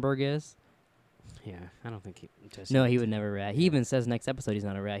Heisenberg is." Yeah, I don't think Jesse. No, he would never rat. He even says next episode he's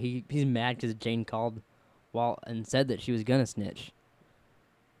not a rat. He's mad because Jane called Walt and said that she was gonna snitch.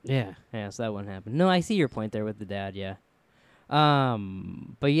 Yeah. Yeah, so that wouldn't happen. No, I see your point there with the dad. Yeah.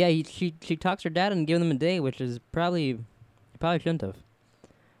 But yeah, she talks her dad and giving them a day, which is probably shouldn't have.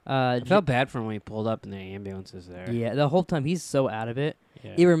 I felt bad for him when he pulled up and the ambulance is there. Yeah, the whole time he's so out of it.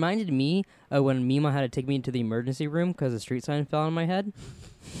 Yeah. It reminded me of when Mima had to take me to the emergency room because a street sign fell on my head.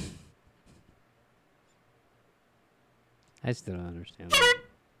 I still don't understand that.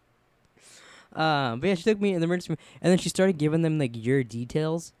 But yeah, she took me in the emergency room, and then she started giving them like your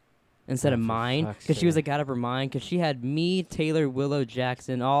details instead Oh, of for mine fuck's because she was sake. like out of her mind because she had me, Taylor, Willow,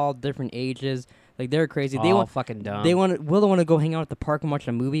 Jackson, all different ages. Like they're crazy. They All want fucking dumb. Willow want to go hang out at the park and watch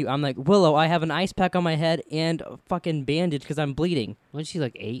a movie. I'm like, Willow, I have an ice pack on my head and a fucking bandage because I'm bleeding. Wasn't she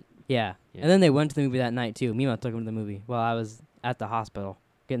like 8? Yeah. Yeah. And then they went to the movie that night too. Mima took them to the movie while I was at the hospital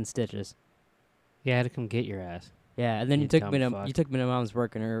getting stitches. Yeah, I had to come get your ass. Yeah, and then You you took dumb me to fuck. mom's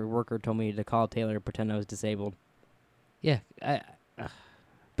work, and her worker told me to call Taylor to pretend I was disabled. Yeah.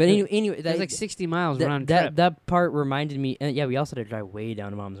 But It- anyway, That's like 60 miles that, round that trip. that part reminded me. And yeah, we also had to drive way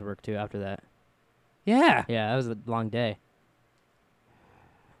down to mom's work too after that. Yeah. Yeah, that was a long day.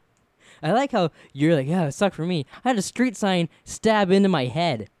 I like how you're like, yeah, it sucked for me. I had a street sign stab into my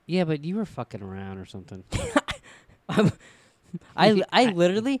head. Yeah, but you were fucking around or something. I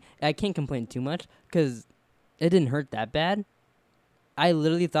literally, I can't complain too much because it didn't hurt that bad. I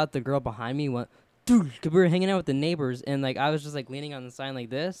literally thought the girl behind me went, dude, 'cause we were hanging out with the neighbors, and like I was just like leaning on the sign like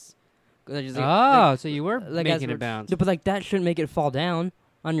this. 'Cause I just, like, So you were like, as making we're- it bounce. no, but like that shouldn't make it fall down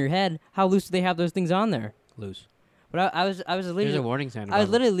on your head. How loose do they have those things on there? Loose. But I was There's a literally, warning sign. I was above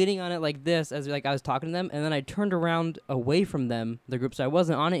it. literally leaning on it like this as like I was talking to them, and then I turned around away from them, the group, so I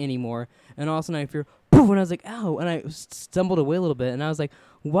wasn't on it anymore. And all of a sudden I hear poof, and I was like, ow, and I stumbled away a little bit, and I was like,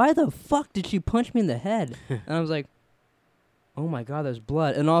 why the fuck did she punch me in the head? And I was like, oh my god, there's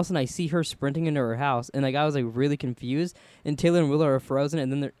blood. And all of a sudden I see her sprinting into her house, and like I was like really confused. And Taylor and Willow are frozen, and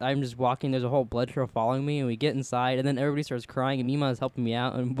then I'm just walking. There's a whole blood trail following me, and we get inside, and then everybody starts crying, and Mima is helping me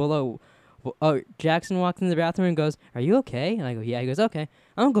out, and Willow. Jackson walks in the bathroom and goes, "Are you okay?" And I go, "Yeah." He goes, "Okay,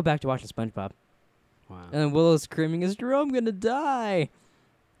 I'm gonna go back to watching SpongeBob." Wow. And then Willow's screaming, "Is Jerome gonna die?"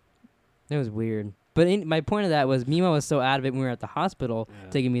 That was weird. But my point of that was Mima was so out of it when we were at the hospital Yeah.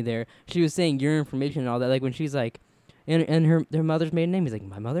 taking me there. She was saying your information and all that. Like when she's like, and her mother's maiden name. He's like,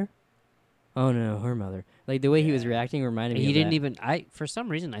 "My mother?" Oh no, her mother. Like the way he was Yeah. reacting reminded me. He of didn't that. even. For some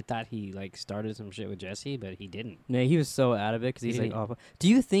reason, I thought he like started some shit with Jesse, but he didn't. No, he was so out of it because he's He like, didn't- "Oh." Do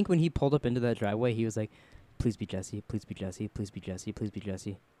you think when he pulled up into that driveway, he was like, "Please be Jesse, please be Jesse, please be Jesse, please be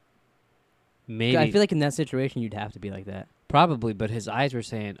Jesse"? Maybe. I feel like in that situation, you'd have to be like that. Probably, but his eyes were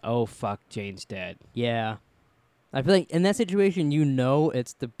saying, "Oh fuck, Jane's dead." Yeah. I feel like in that situation, you know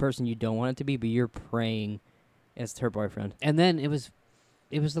it's the person you don't want it to be, but you're praying it's her boyfriend. And then it was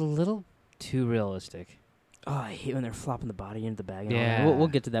a little too realistic. Oh, I hate when they're flopping the body into the bag. And all that. Yeah. We'll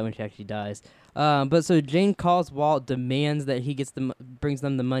get to that when she actually dies. But so Jane calls Walt, demands that he gets brings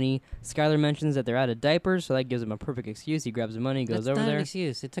them the money. Skylar mentions that they're out of diapers, so that gives him a perfect excuse. He grabs the money, goes That's over not there. an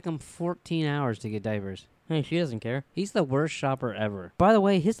excuse. It took him 14 hours to get diapers. Hey, she doesn't care. He's the worst shopper ever. By the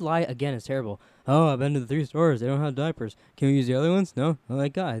way, his lie again is terrible. Oh, I've been to the 3 stores. They don't have diapers. Can we use the other ones? No. Oh,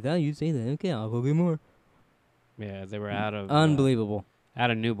 like, God, I thought you'd say that. Okay, I'll go get more. Yeah, they were out of Unbelievable. out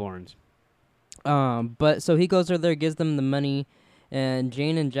of newborns. But so he goes over there, gives them the money, and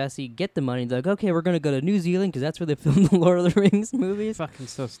Jane and Jesse get the money. They're like, okay, we're gonna go to New Zealand because that's where they filmed the Lord of the Rings movies. Fucking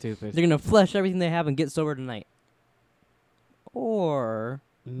so stupid. They're gonna flush everything they have and get sober tonight. Or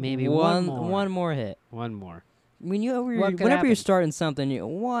Maybe one one more. hit. One more. When you What could whenever you're happen? starting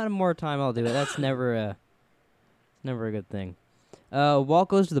something, one more time I'll do it. That's never a good thing. Walt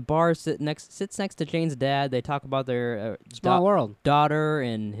goes to the bar, sits next to Jane's dad. They talk about their Small world. daughter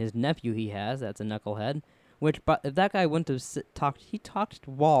and his nephew he has. That's a knucklehead. Which, but if that guy went to he talked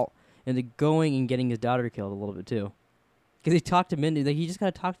Walt into going and getting his daughter killed a little bit too, because he talked him into. Like, you just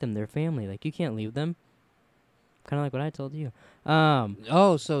gotta talk to them. They're family. Like you can't leave them. Kind of like what I told you.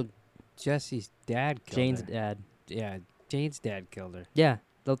 Oh, so Jesse's dad killed Jane's her. dad. Yeah, Jane's dad killed her. Yeah,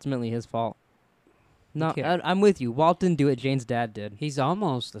 ultimately his fault. No, Okay. I'm with you. Walt didn't do it. Jane's dad did. He's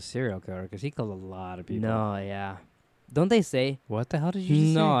almost a serial killer because he killed a lot of people. No, yeah. Don't they say? What the hell did you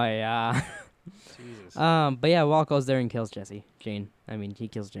just No, yeah. say? Jesus. But yeah, Walt goes there and kills Jane. I mean, he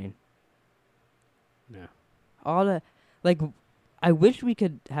kills Jane. No. All the, like, I wish we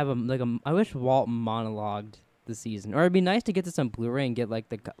could have I wish Walt monologued the season, or it'd be nice to get this on Blu-ray and get like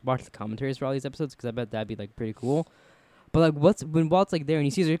watch the commentaries for all these episodes because I bet that'd be like pretty cool. But like, when Walt's like there and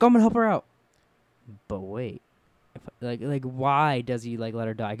he sees her, like, oh, I'm gonna help her out. But wait, like why does he like let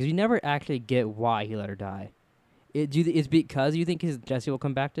her die? Because you never actually get why he let her die. It's because you think Jesse will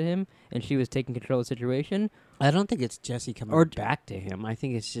come back to him, and she was taking control of the situation. I don't think it's Jesse coming Or- back to him. I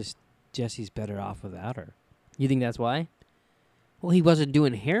think it's just Jesse's better off without her. You think that's why? Well, he wasn't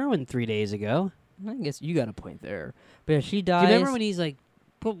doing heroin 3 days ago. I guess you got a point there. But if she Do dies, you remember when he's like,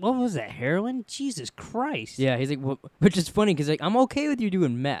 what was that, heroin? Jesus Christ. yeah, he's like, well, which is funny because like I'm okay with you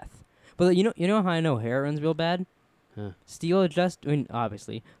doing meth, but like, you know how I know heroin's real bad. Huh.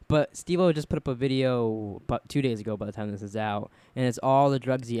 Obviously, but Steve-O just put up a video about 2 days ago by the time this is out, and it's all the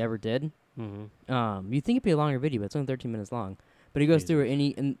drugs he ever did. Mm-hmm. You'd think it'd be a longer video, but it's only 13 minutes long. But he goes through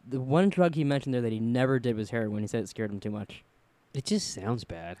it, and the one drug he mentioned there that he never did was heroin. He said it scared him too much. It just sounds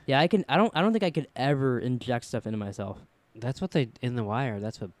bad. Yeah, I don't think I could ever inject stuff into myself. That's what they, in The Wire,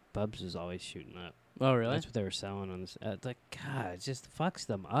 that's what Bubs is always shooting up. Oh, really? That's what they were selling on this. It's like, God, it just fucks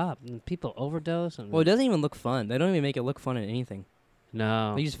them up. And people overdose. And Well, it doesn't even look fun. They don't even make it look fun in anything.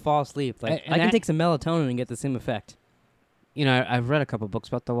 No. You just fall asleep. Like And I can that- take some melatonin and get the same effect. You know, I've read a couple books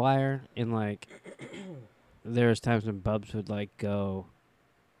about The Wire, and, like, there's times when Bubs would, like, go,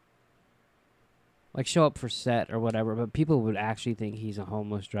 like, show up for set or whatever, but people would actually think he's a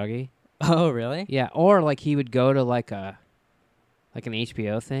homeless druggie. Oh, really? Yeah, or, like, he would go to, like, an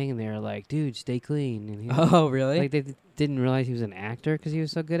HBO thing, and they were like, dude, stay clean. And he Oh, really? like, they didn't realize he was an actor because he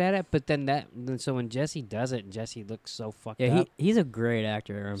was so good at it, but then so when Jesse does it, Jesse looks so fucked Yeah, up. he's a great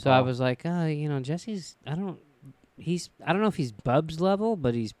actor. So I was like, you know, Jesse's, I don't know if he's Bubs level,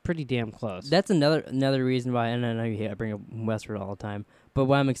 but he's pretty damn close. That's another reason why, and I know I bring up Westworld all the time, but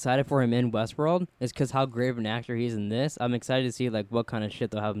why I'm excited for him in Westworld is because how great of an actor he is in this. I'm excited to see like what kind of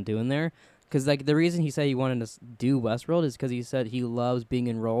shit they'll have him doing there. Because like the reason he said he wanted to do Westworld is because he said he loves being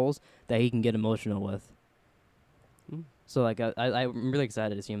in roles that he can get emotional with. Mm. So like I'm really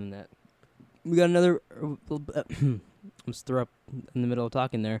excited to see him in that. We got another. I'm just threw up in the middle of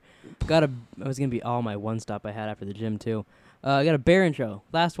talking there. I was gonna be all my one stop I had after the gym too. I got a bear intro,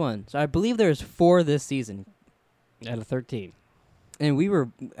 last one. So I believe there's 4 this season, out of 13. and we were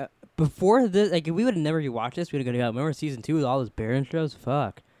before this. Like if we would have never watched this, we'd have gone, remember season 2 with all those bear intros?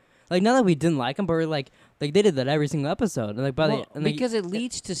 Fuck. Like not that we didn't like them, but we're like they did that every single episode, and like because it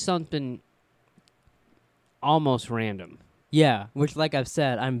leads to something almost random. Yeah, which like I've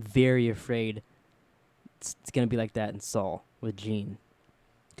said, I'm very afraid it's gonna be like that in Saul with Gene.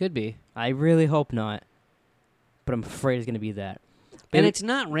 Could be. I really hope not, but I'm afraid it's gonna be that. And it's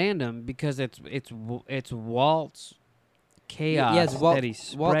not random because it's Walt's chaos yeah, it's that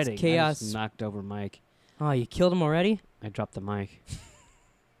he's Walt's spreading. I chaos. just knocked over Mike. Oh, you killed him already? I dropped the mic.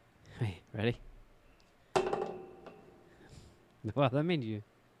 Hey, ready? Well, that made you.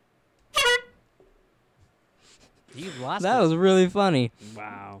 You lost That it. was really funny.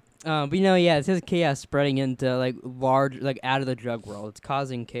 Wow. But yeah, it says chaos spreading into like large, like out of the drug world. It's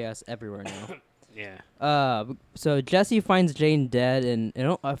causing chaos everywhere now. Yeah. So Jesse finds Jane dead, and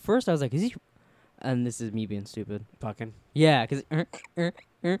at first I was like, is he? And this is me being stupid. Fucking. Yeah, because but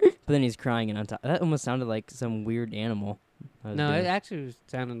then he's crying, and on top, that almost sounded like some weird animal. No, it actually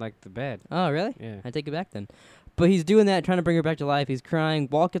sounded like the bed. Oh, really? Yeah. I take it back then. But he's doing that, trying to bring her back to life. He's crying.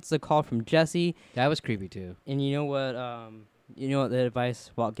 Walt gets the call from Jesse, That was creepy too. and you know what? The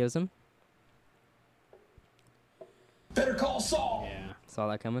advice Walt gives him? Better call Saul. Yeah. Saw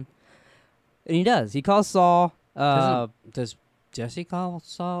that coming. And he does. He calls Saul. Does Jesse call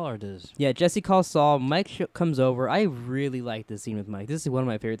Saul or does? Yeah, Jesse calls Saul. Mike comes over. I really like this scene with Mike. This is one of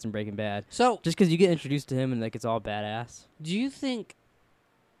my favorites in Breaking Bad. So, Just because you get introduced to him and like it's all badass. do you think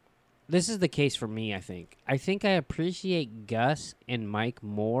this is the case for me? I think I appreciate Gus and Mike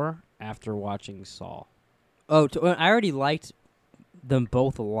more after watching Saul. Oh, I already liked them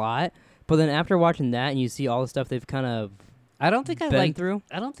both a lot, but then after watching that and you see all the stuff they've kind of I don't think I been like. through.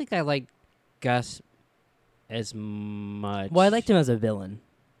 I don't think I like Gus as much. Well, I liked him as a villain.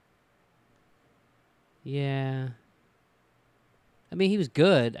 Yeah. I mean, he was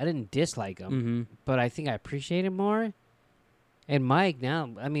good. I didn't dislike him, Mm-hmm. but I think I appreciate him more. And Mike now,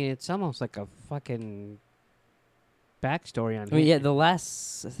 I mean, it's almost like a fucking backstory on him. I mean, yeah, the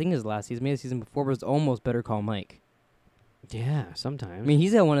last season, maybe the season before, was almost Better Call Mike. Yeah, sometimes. I mean,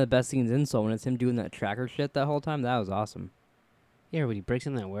 he's got one of the best scenes in Soul when it's him doing that tracker shit that whole time. That was awesome. yeah, when he breaks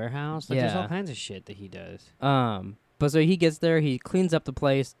in that warehouse, like, there's Yeah. all kinds of shit that he does. But so he gets there, he cleans up the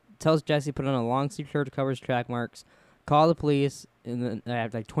place, tells Jesse to put on a long sleeve shirt to cover his track marks, call the police, and then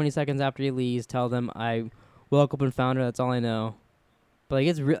like 20 seconds after he leaves, tell them I woke up and found her. That's all I know. But like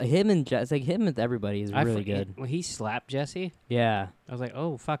it's him and Jesse, like him with everybody is really good. When he slapped Jesse, Yeah, I was like,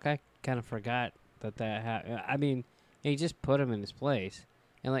 oh fuck, I kind of forgot that happened. I mean, he just put him in his place,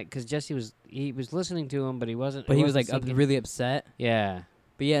 and like, cause Jesse was listening to him, but he wasn't. but he was wasn't like thinking- really upset. Yeah.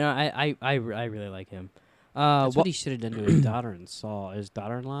 But yeah, no, I really like him. That's Wa- what he should have done to his daughter and Saul, his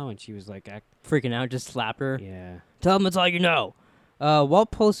daughter-in-law, when she was like, freaking out, just slapped her. yeah. Tell him it's all you know.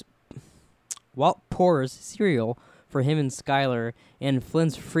 Walt pours cereal for him and Skylar, and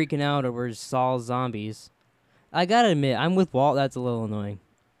Flynn's freaking out over Saul's zombies. I gotta admit, I'm with Walt. That's a little annoying.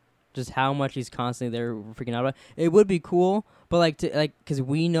 Just how much he's constantly there freaking out about. It would be cool, but because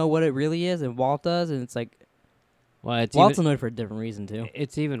we know what it really is, and Walt does, and it's like Well, it's Walt's even, annoyed for a different reason too.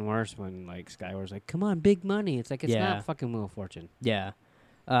 it's even worse when like Skylar's like, "Come on, big money." It's like it's Yeah. not fucking Wheel of Fortune. Yeah,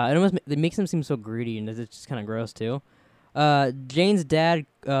 it makes him seem so greedy, and it's just kind of gross too. Jane's dad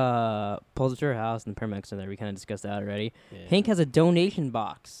pulls up to her house, and the paramedics are there. We kind of discussed that already. Yeah. Hank has a donation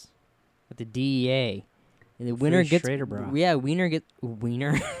box at the DEA, and the winner gets Schrader bra. yeah, wiener.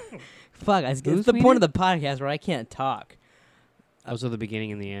 Fuck, it's Who's the wiener? point of the podcast where I can't talk. Also, the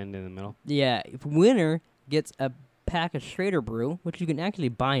beginning and the end and the middle. Yeah, if winner gets a pack of Schrader brew, which you can actually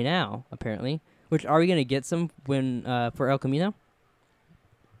buy now, apparently. Which are we gonna get some when for El Camino?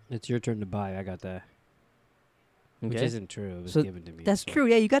 It's your turn to buy. I got that. Which Okay. isn't true. It was So given to me. That's so- true.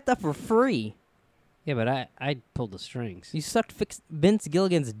 Yeah, you got that for free. Yeah, but I pulled the strings. You sucked Vince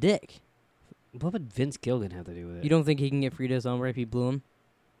Gilligan's dick. What would Vince Gilligan have to do with it? You don't think he can get Fritos Hombre if he blew him?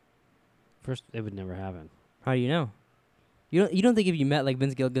 First, it would never happen. How do you know? You don't think if you met like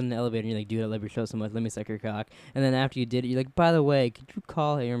Vince Gilligan in the elevator and you're like, dude, I love your show so much, let me suck your cock, and then after you did it, you're like, by the way, could you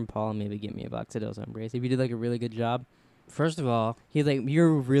call Aaron Paul and maybe get me a box of Dos Hombres? If you did like a really good job, First of all, he's like,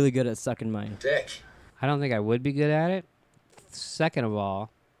 you're really good at sucking mine. Dick. I don't think I would be good at it. Second of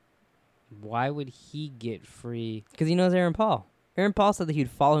all, why would he get free? Because he knows Aaron Paul. Aaron Paul said that he'd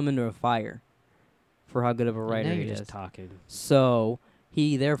follow him into a fire for how good of a writer now he you're is. just talking. So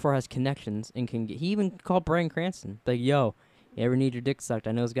he therefore has connections and can get. He even called Bryan Cranston, like, yo, you ever need your dick sucked?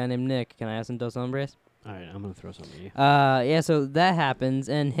 I know this guy named Nick. Can I have some Dos Hombres? All right, I'm gonna throw something at you. Yeah, so that happens,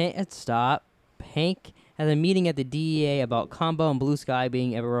 and stop. Hank has a meeting at the DEA about Combo and Blue Sky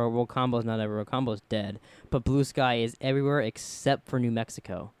being everywhere. Well, Combo's not everywhere. Combo's dead. But Blue Sky is everywhere except for New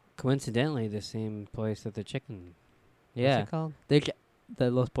Mexico. Coincidentally, the same place that the chicken. Yeah. What's it called?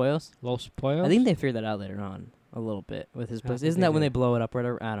 The Los Pollos? Los Pollos. I think they figured that out later on a little bit with his I place. think Isn't they that when did. they blow it up or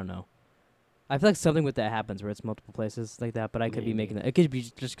whatever? I don't know. I feel like something with that happens where it's multiple places like that, but I could be Maybe. making that. It could be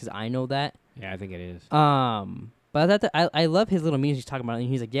just because I know that. Yeah, I think it is. But I love his little memes he's talking about, and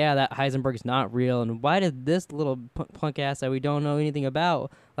he's like, yeah, that Heisenberg's not real, and why did this little punk ass that we don't know anything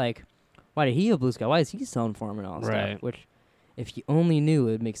about, like, why did he have Blue Sky? Why is he selling for him and all that Right. stuff? Which, if you only knew,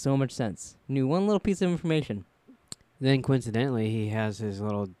 it would make so much sense. Knew one little piece of information. Then coincidentally, he has his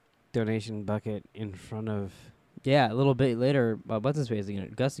little donation bucket in front of. Yeah, a little bit later, what's his face?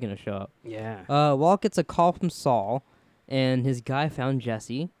 Gus is gonna show up. Yeah. Walt gets a call from Saul, and his guy found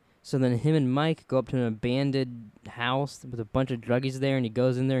Jesse. So then him and Mike go up to an abandoned house with a bunch of druggies there, and he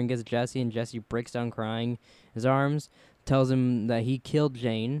goes in there and gets Jesse, and Jesse breaks down crying his arms, tells him that he killed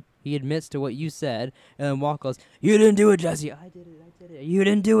Jane. He admits to what you said, and then Walt goes, you didn't do it, Jesse. I did it. You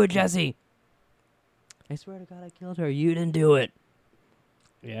didn't do it, Jesse. I swear to God I killed her. You didn't do it.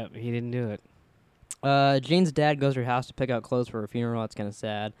 Yeah, he didn't do it. Jane's dad goes to her house to pick out clothes for her funeral. It's kind of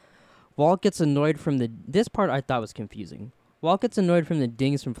sad. Walt gets annoyed from this part I thought was confusing. Walt gets annoyed from the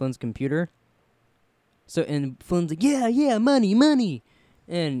dings from Flynn's computer. So, and Flynn's like, yeah, money.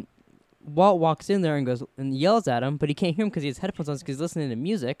 And Walt walks in there and goes and yells at him, but he can't hear him because he has headphones on because he's listening to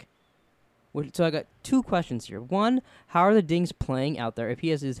music. So I got two questions here. One, how are the dings playing out there if he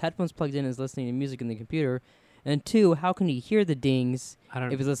has his headphones plugged in and is listening to music in the computer? And two, how can he hear the dings I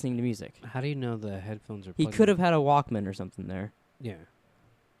don't. if he's listening to music? How do you know the headphones are? He plugged could in? have had a Walkman or something there. Yeah.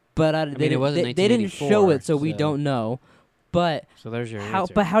 But mean, it wasn't they didn't show 1984, it, so we so- don't know. But So there's your how?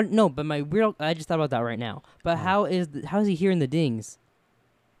 answer. But how? No. But my real. I just thought about that right now. But Oh. how is he hearing the dings?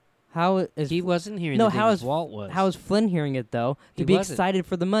 How is He wasn't hearing. No, the how dings, is- Walt was? how is Flynn hearing it though? To He be wasn't. excited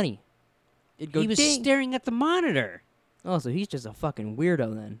for the money. It'd go He was ding. staring at the monitor. Oh, so he's just a fucking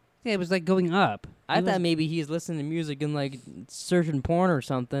weirdo then. Yeah, it was like going up. I He thought was- maybe he's listening to music and like searching porn or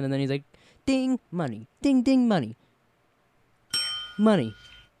something, and then he's like, ding, money, ding, ding, money, money.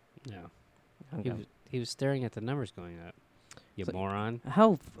 No. Okay. He was staring at the numbers going up. You So- moron.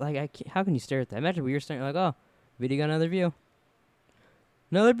 How how can you stare at that? Imagine we were staring like, oh, video got another view.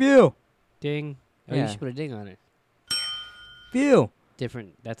 Another view. Ding. Oh, Yeah. you should put a ding on it. View.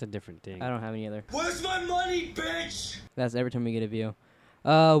 Different. That's a different ding. I don't have any other. Where's my money, bitch? That's every time we get a view.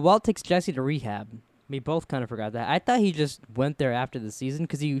 Walt takes Jesse to rehab. We both kind of forgot that. I thought he just went there after the season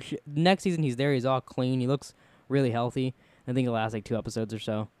because next season he's there. He's all clean. He looks really healthy. I think it lasts like 2 episodes or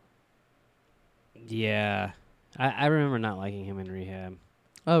so. Yeah. I remember not liking him in rehab.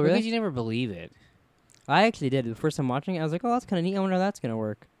 Oh, Because really? you never believe it. I actually did. The first time watching it, I was like, oh, that's kind of neat. I wonder how that's going to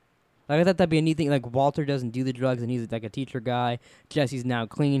work. Like, I thought that'd be a neat thing. Like, Walter doesn't do the drugs, and he's like a teacher guy. Jesse's now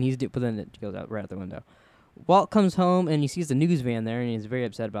clean. But then it goes out right out the window. Walt comes home, and he sees the news van there, and he's very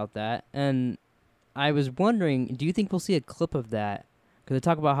upset about that. And I was wondering, do you think we'll see a clip of that? Because they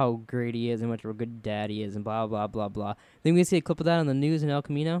talk about how great he is and much of a good dad he is and blah, blah, blah, blah. Think we see a clip of that on the news in El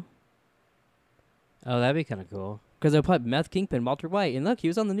Camino? Oh, that'd be kind of cool. Because they'll put Meth Kingpin, Walter White. And look, he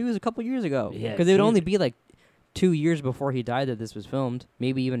was on the news a couple years ago. Yeah, Because it would only be like 2 years before he died that this was filmed.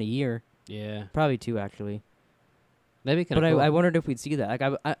 Maybe even a year. Yeah. Probably 2, actually. That'd be kind But of cool. I wondered if we'd see that. Like,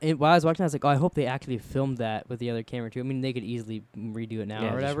 while I was watching, I was like, oh, I hope they actually filmed that with the other camera, too. I mean, they could easily redo it now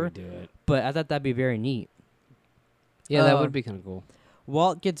or whatever. Just redo it. But I thought that'd be very neat. Yeah, that would be kind of cool.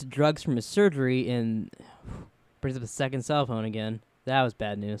 Walt gets drugs from his surgery and brings up his second cell phone again. That was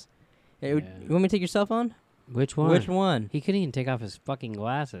bad news. Hey, Yeah. you want me to take your cell phone? Which one? Which one? He couldn't even take off his fucking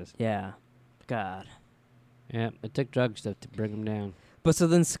glasses. Yeah. God. Yeah, it took drug stuff to bring him down. But so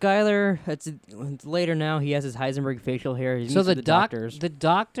then Skyler, it's later now, he has his Heisenberg facial hair. He So meets with the doctors. the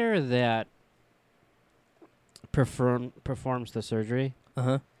doctor that performs the surgery,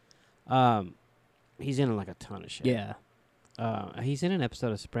 Uh-huh. he's in like a ton of shit. Yeah. He's in an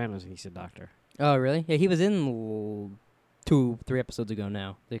episode of Sopranos and he's a doctor. Oh, really? Yeah, he was in 2-3 episodes ago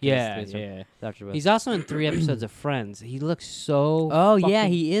now. Yeah. Dr. West. He's also in 3 episodes of Friends. He looks so. Oh, yeah,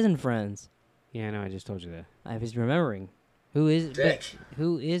 fucking- he is in Friends. Yeah, I know. I just told you that. I was remembering. Who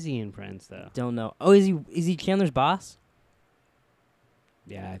is he in Friends though? Don't know. Oh, is he Chandler's boss?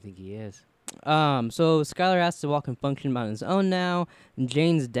 Yeah, I think he is. So Skyler asks if Walt can function on his own now, and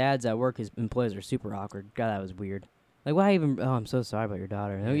Jane's dad's at work. His employees are super awkward. God, that was weird. Like, why even? Oh, I'm so sorry about your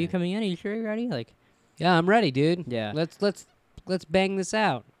daughter. Are you Yeah. coming in? Are you sure you're ready? Like, Yeah, I'm ready, dude. yeah. Let's bang this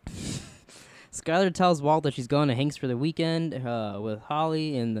out. Skyler tells Walt that she's going to Hanks for the weekend with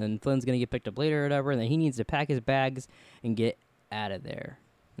Holly, and then Flynn's gonna get picked up later or whatever, and then he needs to pack his bags and get out of there.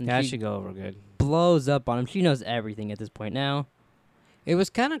 And That she should go over good. blows up on him. She knows everything at this point now. It was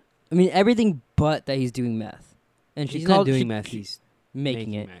kind of. I mean, everything but that he's doing meth. And He's not doing meth. He's He's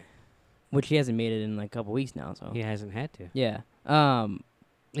making it, meth. which he hasn't made it in like a couple weeks now. So He hasn't had to. yeah.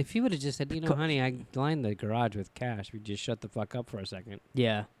 If he would have just said, Co- honey, I lined the garage with cash. We just shut the fuck up for a second.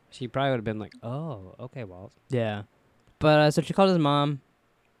 Yeah. She probably would have been like, oh, okay, Walt. Yeah. But so she called his mom.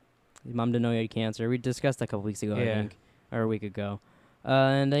 His mom didn't know he had cancer. We discussed that a couple weeks ago, I Yeah. think, or a week ago.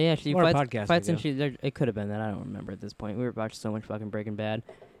 And yeah, she Or a fights, podcast fights and ago. it could have been that. I don't remember at this point. We were watching so much fucking Breaking Bad.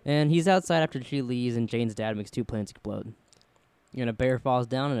 And he's outside after she leaves, and Jane's dad makes 2 planes explode. And a bear falls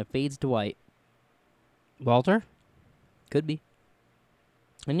down, and it fades to white. Walter? Could be.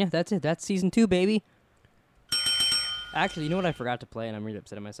 And yeah, that's it. That's season 2, baby. Actually, you know what I forgot to play, and I'm really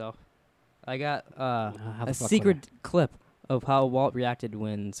upset at myself? I got How a the fuck secret clip of how Walt reacted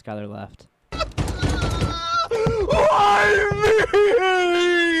when Skyler left.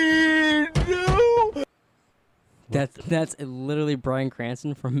 That's literally Bryan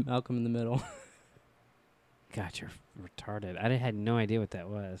Cranston from Malcolm in the Middle. God, you're retarded. I had no idea what that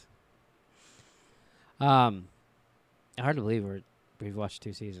was. Hard to believe we've watched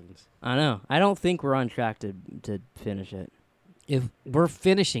 2 seasons. I know. I don't think we're on track to finish it. If we're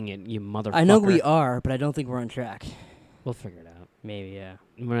finishing it, you motherfucker. I know we are, but I don't think we're on track. We'll figure it out. Maybe, yeah.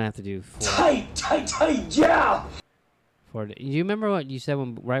 We're gonna have to do 4. Tight, yeah! 4 do you remember what you said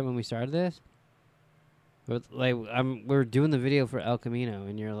right when we started this? Like, we're doing the video for El Camino,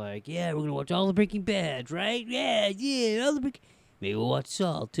 and you're like, "Yeah, we're gonna watch all the Breaking Bads, right? Yeah, all the Breaking. Maybe we'll watch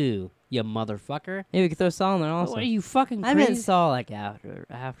Saul too, you motherfucker." Maybe we could throw Saul in there also. What are you fucking I crazy? meant Saul like after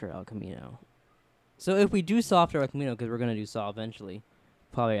El Camino. So if we do Saul after El Camino, because we're gonna do Saul eventually,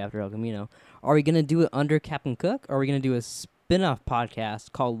 probably after El Camino, are we gonna do it under Captain Cook, or are we gonna do a spin-off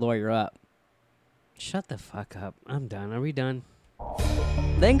podcast called Lawyer Up? Shut the fuck up. I'm done. Are we done?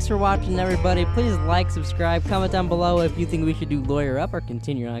 Thanks for watching, everybody. Please like, subscribe, comment down below if you think we should do Lawyer Up or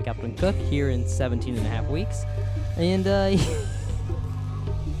continue on Captain Cook here in 17 and a half weeks. And,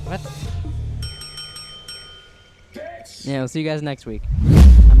 What? yeah, we'll see you guys next week.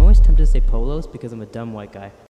 I'm always tempted to say polos because I'm a dumb white guy.